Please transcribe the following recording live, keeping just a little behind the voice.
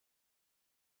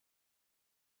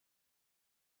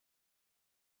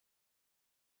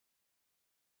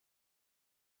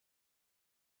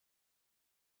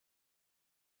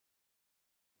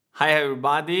Hi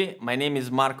everybody, my name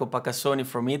is Marco Pacassoni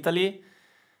from Italy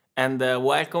and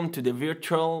welcome to the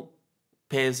virtual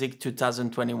PASIC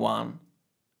 2021.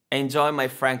 Enjoy my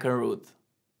Frank and Ruth.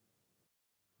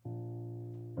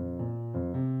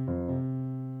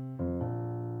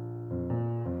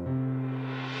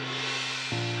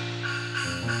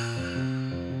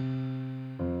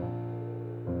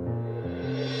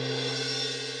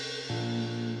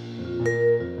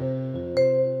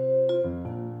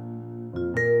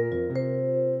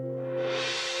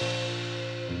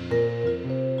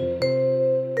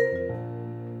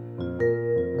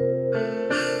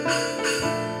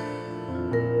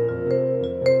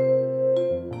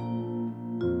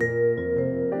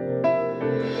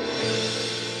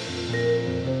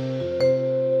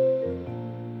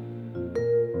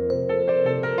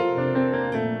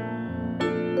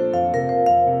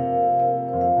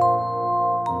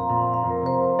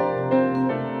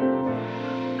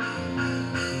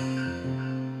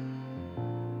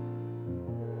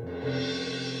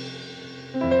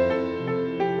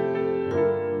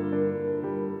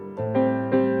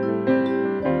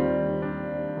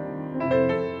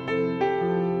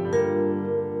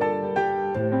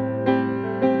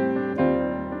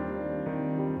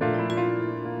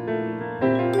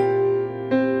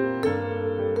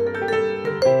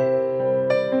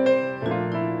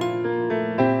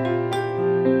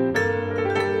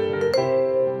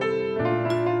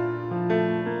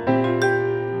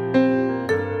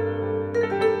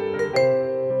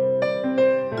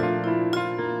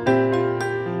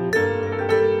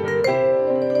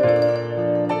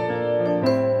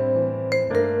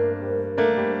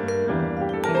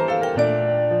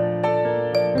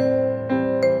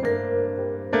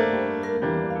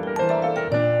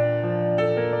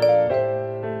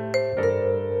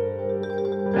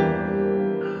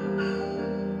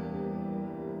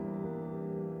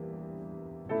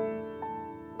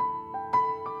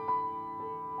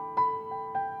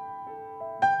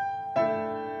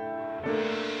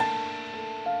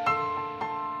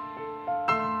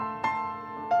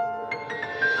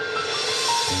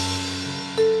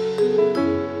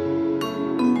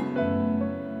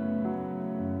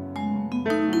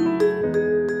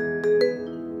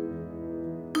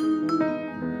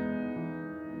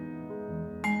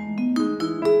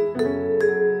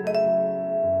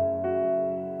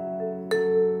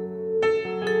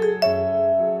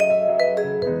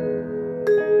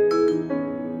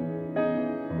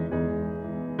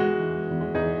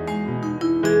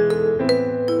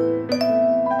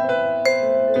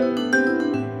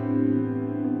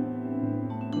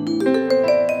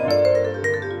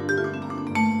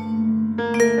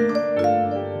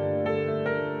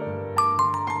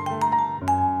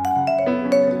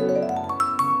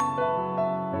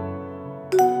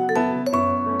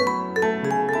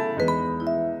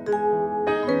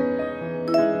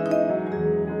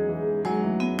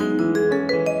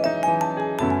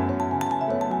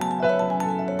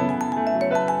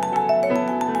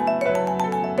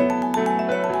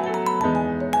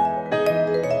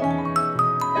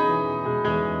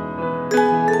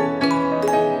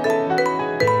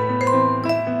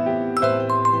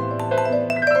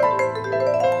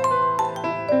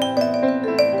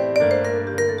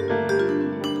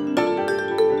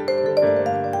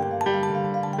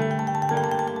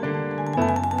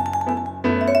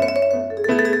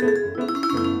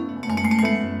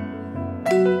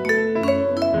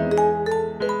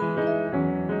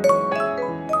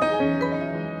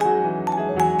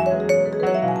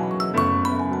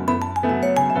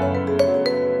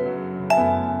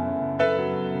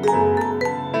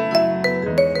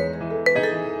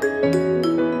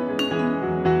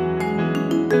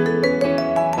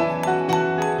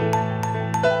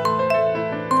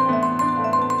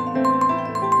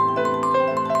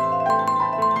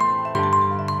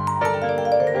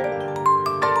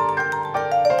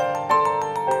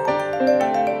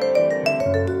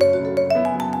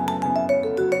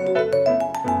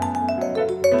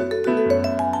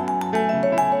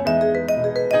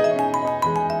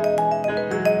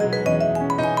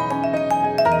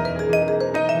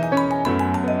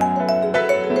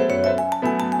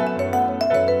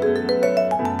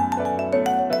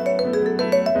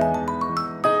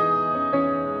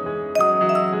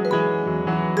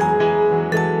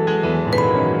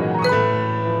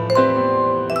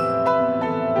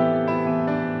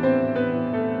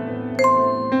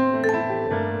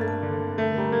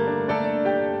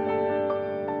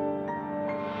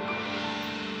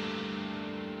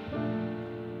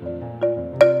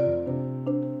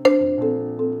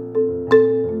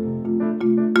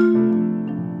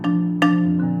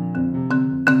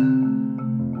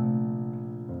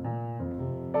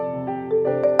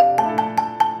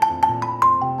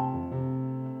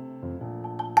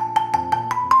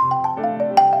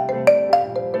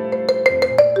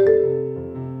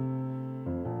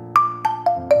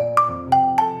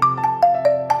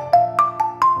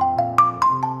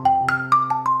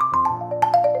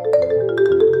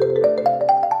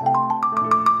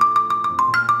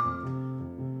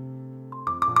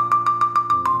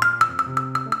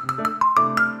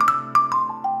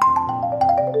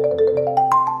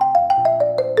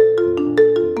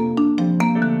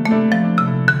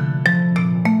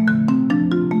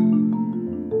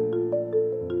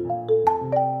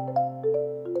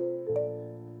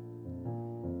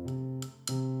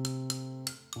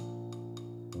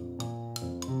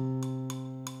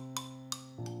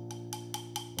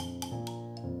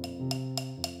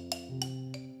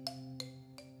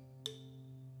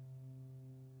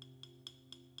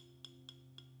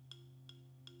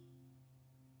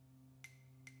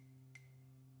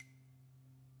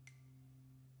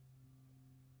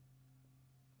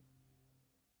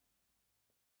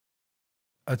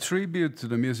 A tribute to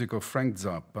the music of Frank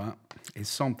Zappa is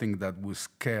something that would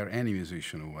scare any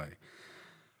musician away.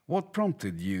 What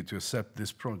prompted you to accept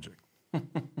this project?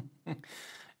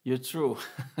 You're true.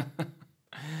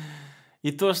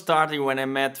 It all started when I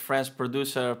met French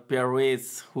producer Pierre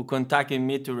Ritz, who contacted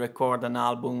me to record an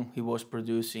album he was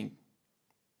producing.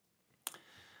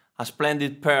 A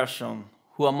splendid person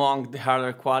who, among the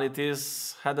other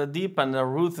qualities, had a deep and a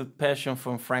rooted passion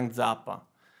for Frank Zappa,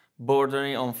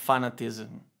 bordering on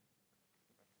fanatism.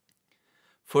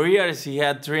 For years he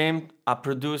had dreamed of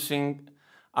producing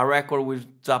a record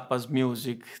with Zappa's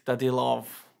music that he loved,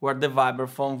 where the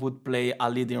vibraphone would play a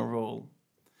leading role.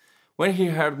 When he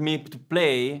heard me to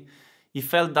play, he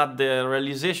felt that the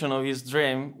realization of his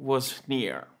dream was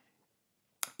near.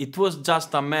 It was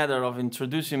just a matter of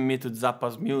introducing me to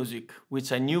Zappa's music,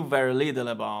 which I knew very little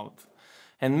about,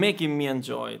 and making me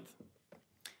enjoy it.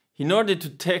 In order to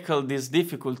tackle this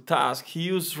difficult task, he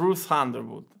used Ruth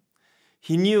Underwood.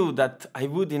 He knew that I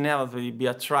would inevitably be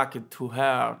attracted to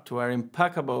her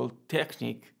impeccable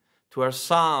technique, to her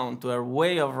sound, to her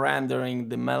way of rendering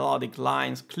the melodic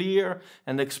lines clear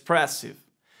and expressive,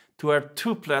 to her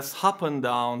tuplets up and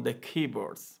down the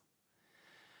keyboards.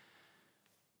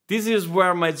 This is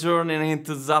where my journey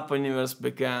into Zappa universe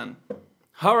began.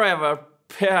 However,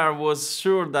 Pierre was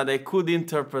sure that I could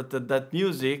interpret that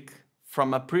music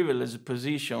from a privileged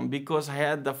position because I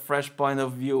had a fresh point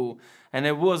of view and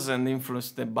I wasn't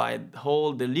influenced by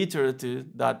all the literature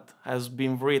that has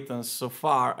been written so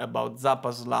far about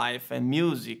Zappa's life and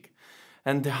music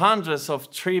and the hundreds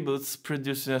of tributes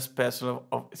produced especially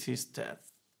of his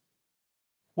death.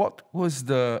 What was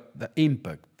the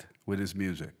impact with his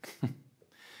music?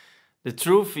 The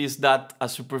truth is that a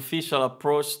superficial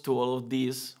approach to all of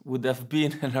this would have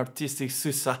been an artistic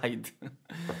suicide.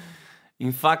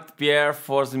 In fact, Pierre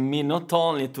forced me not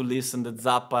only to listen to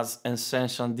Zappa's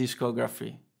essential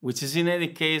discography, which is in any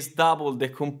case double the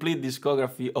complete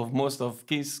discography of most of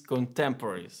his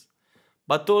contemporaries,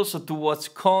 but also to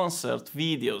watch concert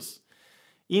videos,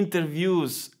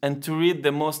 interviews, and to read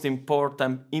the most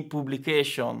important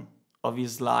publication of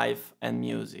his life and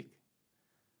music.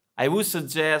 I would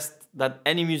suggest that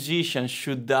any musician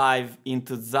should dive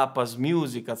into Zappa's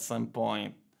music at some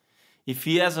point, if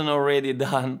he hasn't already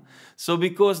done so,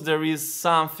 because there is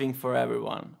something for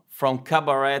everyone, from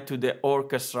cabaret to the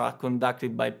orchestra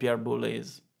conducted by Pierre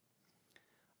Boulez.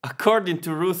 According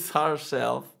to Ruth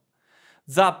herself,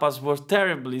 Zappa was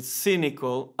terribly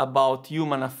cynical about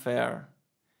human affairs.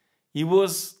 He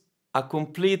was a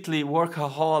completely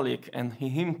workaholic and in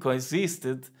him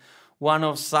coexisted one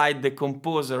offside the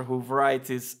composer who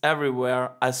writes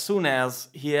everywhere as soon as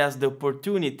he has the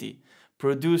opportunity,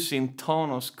 producing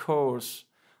tonal scores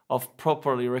of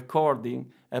properly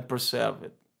recording and preserve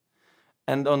it.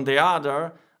 And on the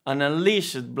other, an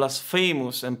unleashed,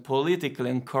 blasphemous and politically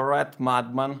incorrect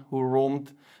madman who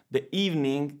roamed the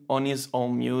evening on his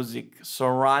own music,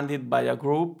 surrounded by a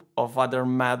group of other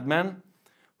madmen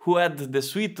who had the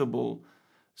suitable,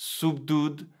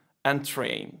 subdued and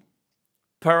trained.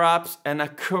 Perhaps an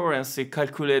accuracy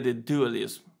calculated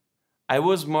dualism. I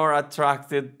was more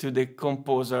attracted to the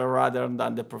composer rather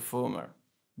than the performer.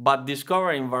 But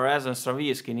discovering Varese and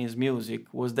Stravinsky in his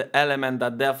music was the element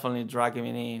that definitely dragged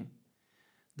me in.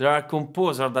 There are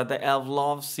composers that I have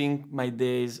loved since my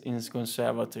days in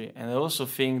conservatory, and I also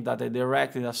think that I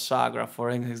directed a saga for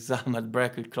an exam at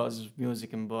Berklee College of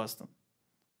Music in Boston.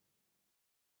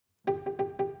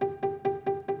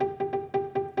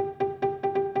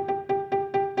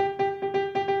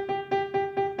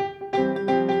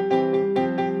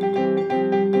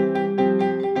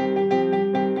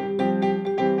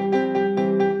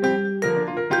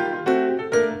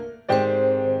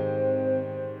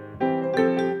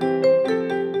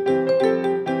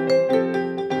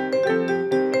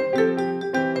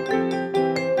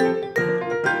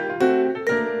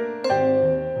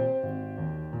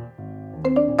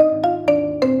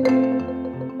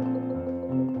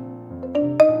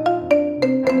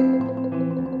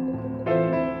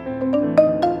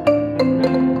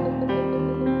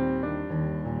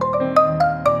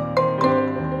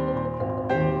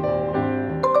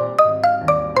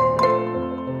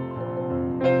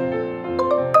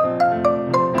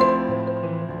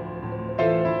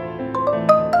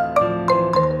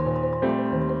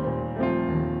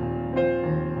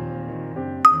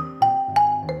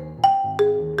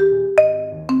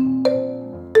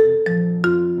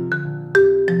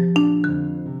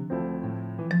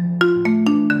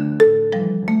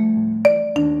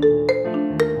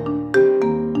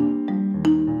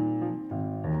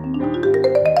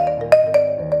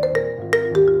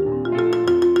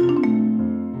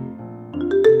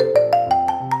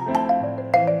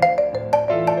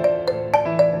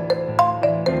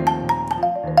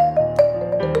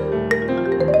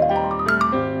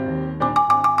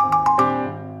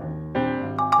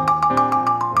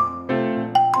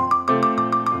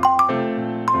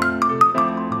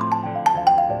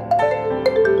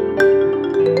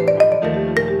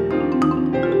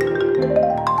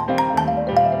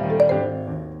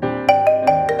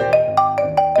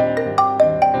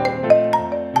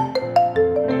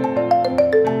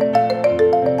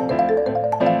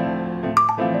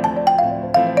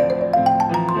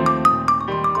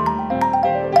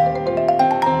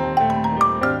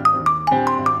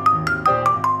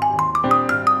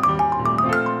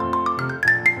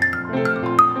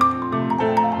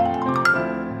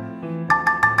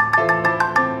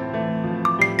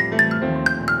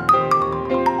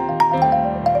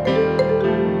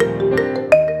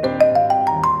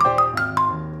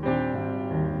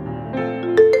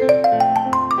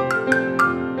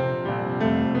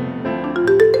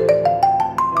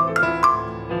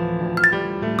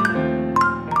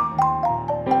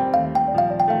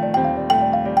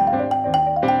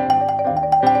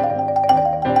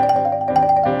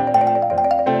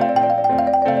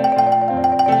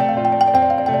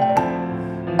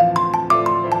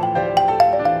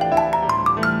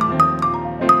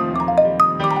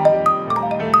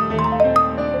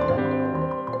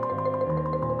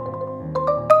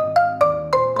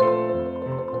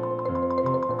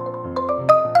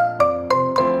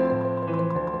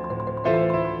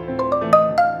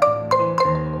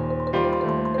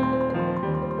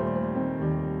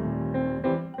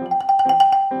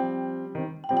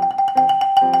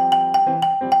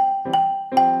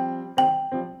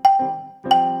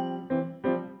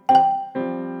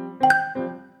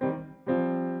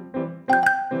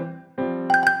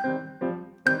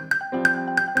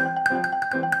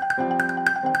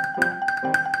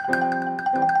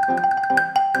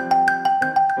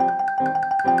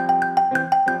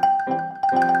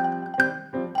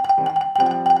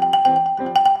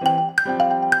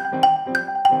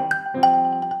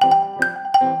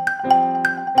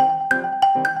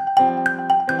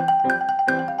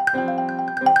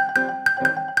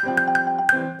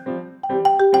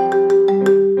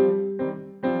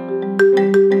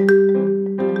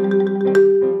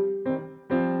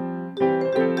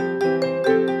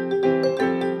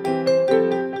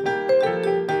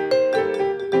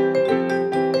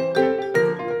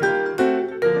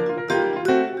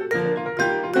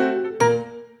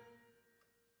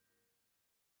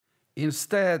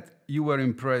 Instead, you were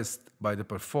impressed by the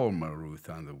performer, Ruth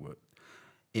Underwood,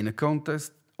 in a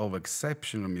contest of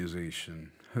exceptional musicians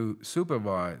who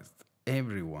supervised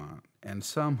everyone and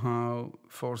somehow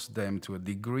forced them to a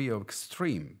degree of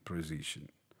extreme precision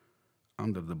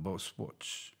under the boss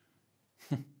watch.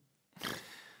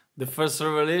 The first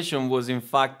revelation was in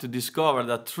fact to discover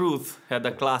that Ruth had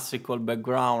a classical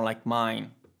background like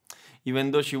mine,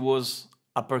 even though she was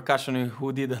a percussionist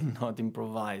who did not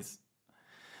improvise.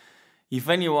 If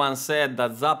anyone said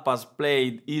that Zappa's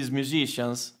played his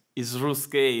musicians, is Ruth's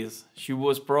case. She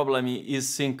was probably his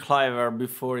synclavier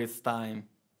before its time.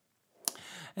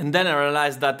 And then I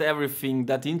realized that everything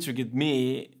that intrigued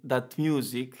me, that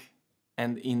music,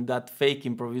 and in that fake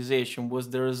improvisation was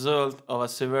the result of a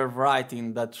severe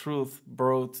writing that Ruth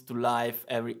brought to life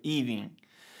every evening,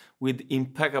 with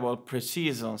impeccable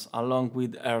precision, along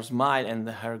with her smile and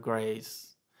her grace.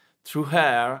 Through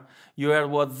her, you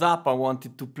heard what Zappa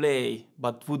wanted to play,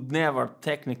 but would never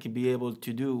technically be able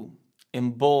to do,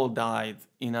 embodied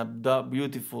in a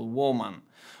beautiful woman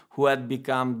who had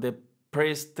become the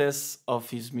priestess of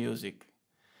his music.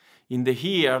 In the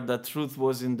year that Ruth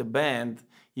was in the band,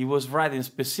 he was writing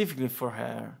specifically for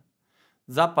her.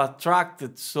 Zappa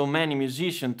attracted so many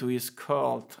musicians to his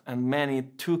cult, and many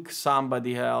took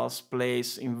somebody else's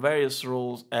place in various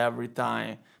roles every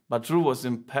time, but Ruth was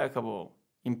impeccable,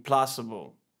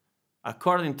 implacable.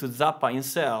 According to Zappa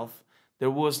himself,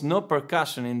 there was no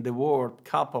percussion in the world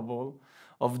capable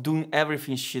of doing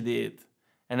everything she did,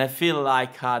 and I feel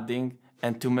like adding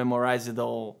and to memorize it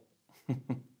all.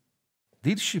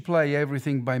 Did she play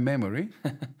everything by memory?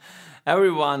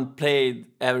 Everyone played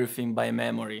everything by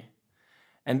memory.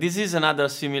 And this is another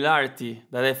similarity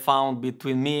that I found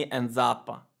between me and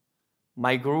Zappa.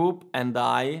 My group and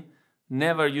I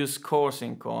never use scores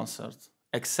in concerts,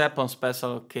 except on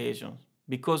special occasions,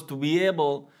 because to be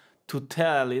able to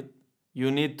tell it, you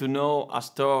need to know a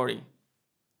story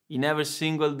in every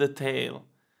single detail.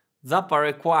 Zappa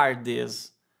required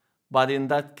this, but in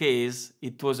that case,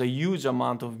 it was a huge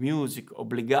amount of music,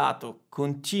 obbligato,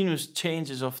 continuous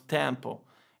changes of tempo,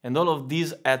 and all of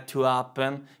these had to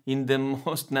happen in the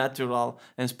most natural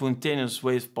and spontaneous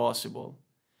ways possible.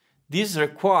 This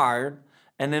required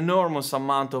an enormous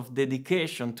amount of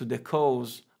dedication to the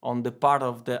cause on the part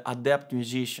of the adept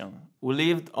musician who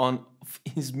lived on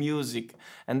his music,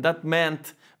 and that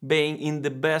meant being in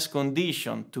the best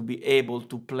condition to be able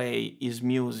to play his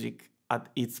music at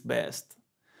its best,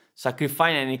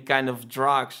 sacrificing any kind of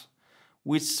drugs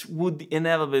which would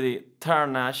inevitably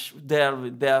tarnish their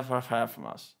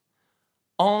performance.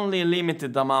 Only a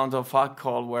limited amount of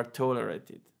alcohol were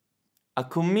tolerated. A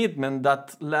commitment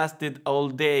that lasted all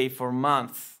day for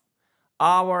months,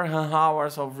 hours and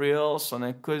hours of rehearsal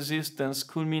and coexistence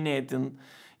culminating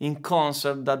in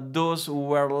concert that those who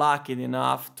were lucky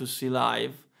enough to see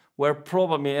live were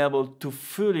probably able to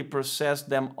fully process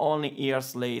them only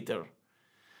years later.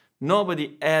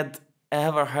 Nobody had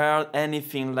ever heard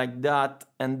anything like that,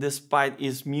 and despite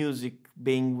his music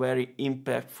being very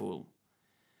impactful,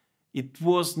 it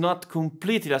was not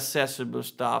completely accessible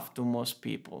stuff to most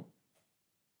people.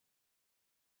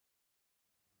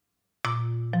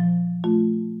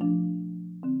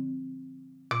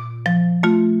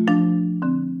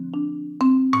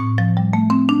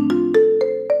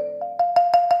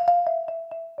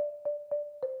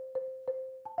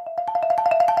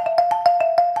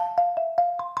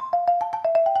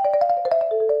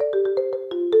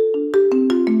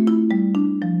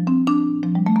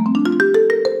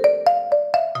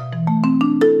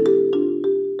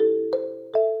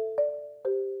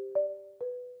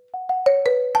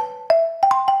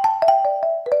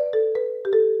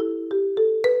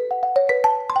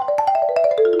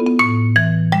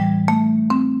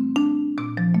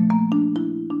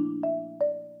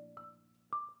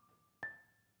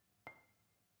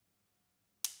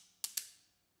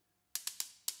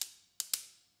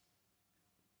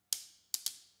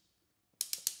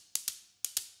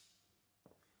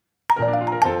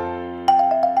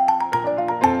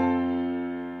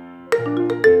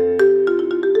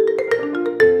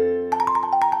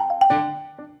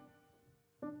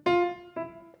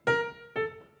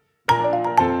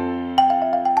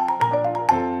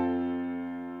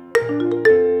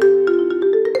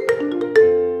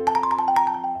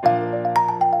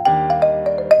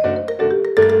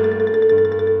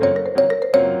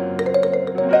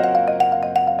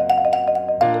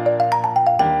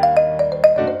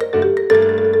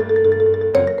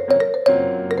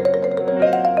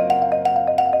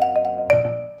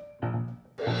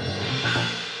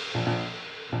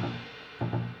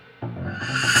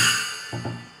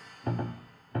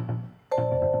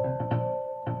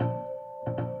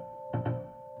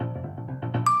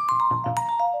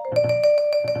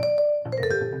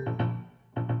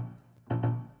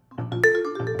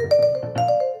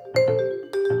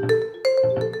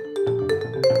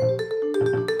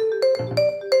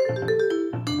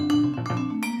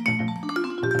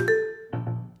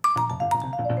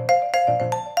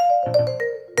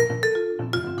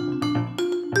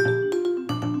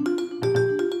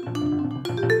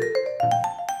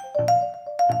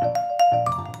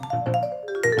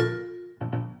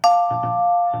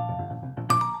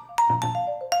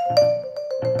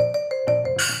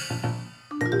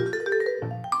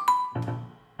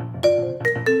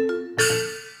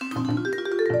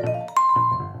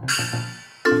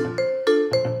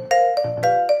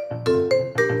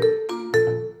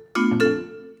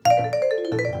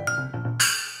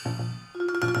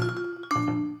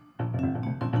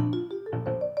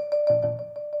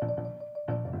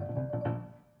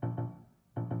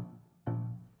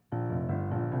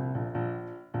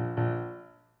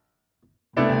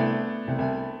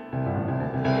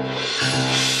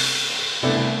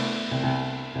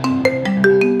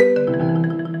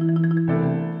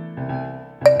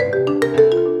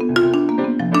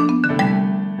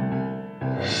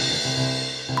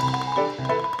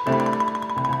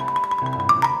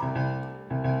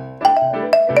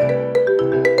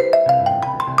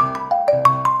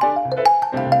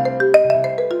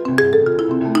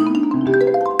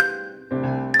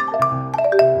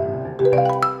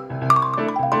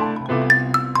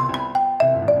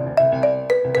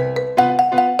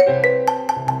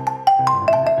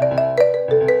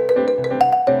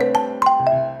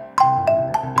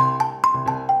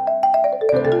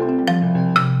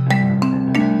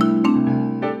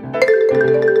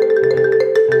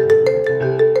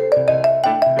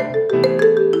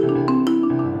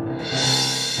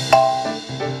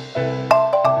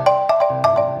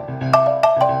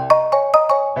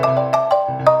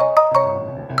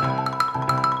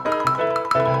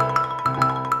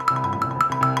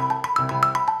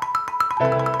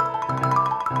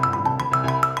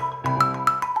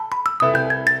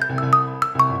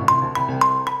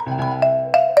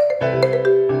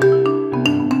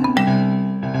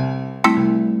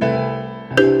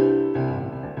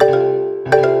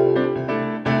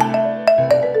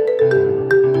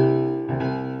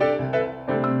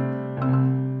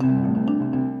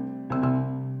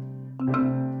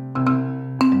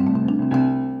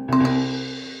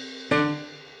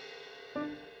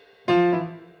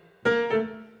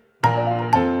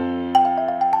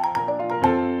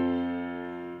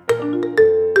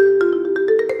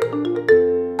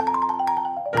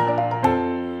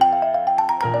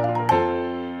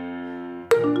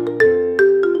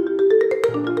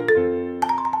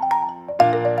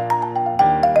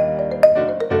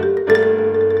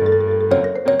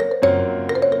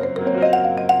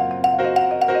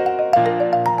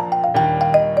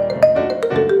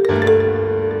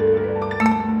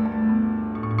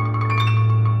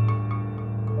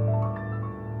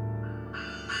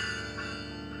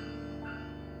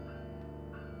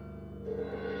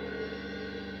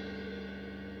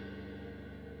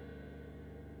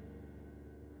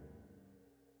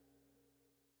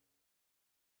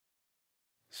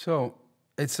 So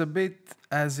it's a bit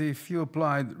as if you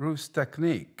applied Ruth's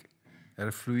technique,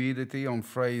 her fluidity on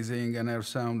phrasing and her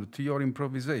sound to your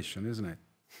improvisation, isn't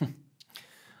it?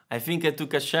 I think I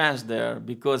took a chance there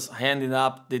because I ended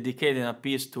up dedicating a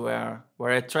piece to her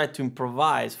where I tried to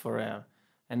improvise for her,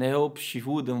 and I hope she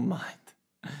wouldn't mind.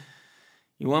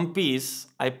 In one piece,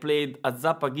 I played a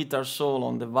Zappa guitar solo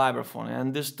on the vibraphone and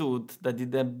understood that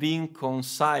it had been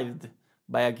conceived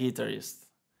by a guitarist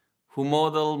who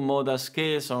modeled modal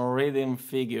scales on rhythm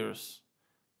figures,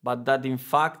 but that in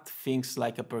fact thinks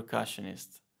like a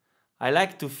percussionist. I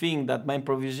like to think that my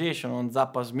improvisation on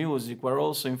Zappa's music were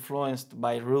also influenced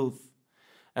by Ruth,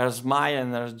 her smile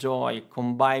and her joy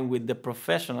combined with the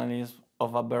professionalism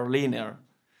of a Berliner,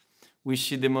 which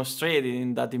she demonstrated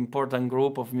in that important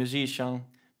group of musicians,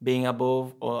 being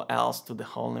above all else to the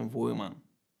only woman.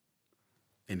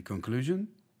 In conclusion,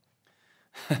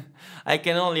 I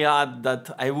can only add that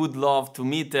I would love to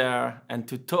meet her and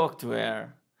to talk to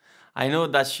her. I know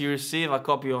that she received a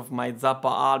copy of my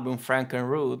Zappa album Frank and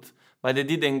Ruth, but I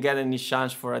didn't get any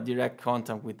chance for a direct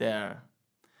contact with her.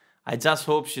 I just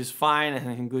hope she's fine and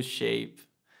in good shape.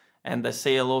 And I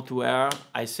say hello to her,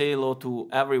 I say hello to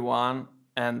everyone,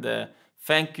 and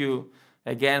thank you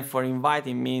again for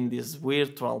inviting me in this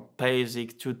virtual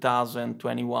PASIC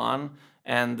 2021,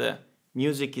 and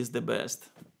music is the best.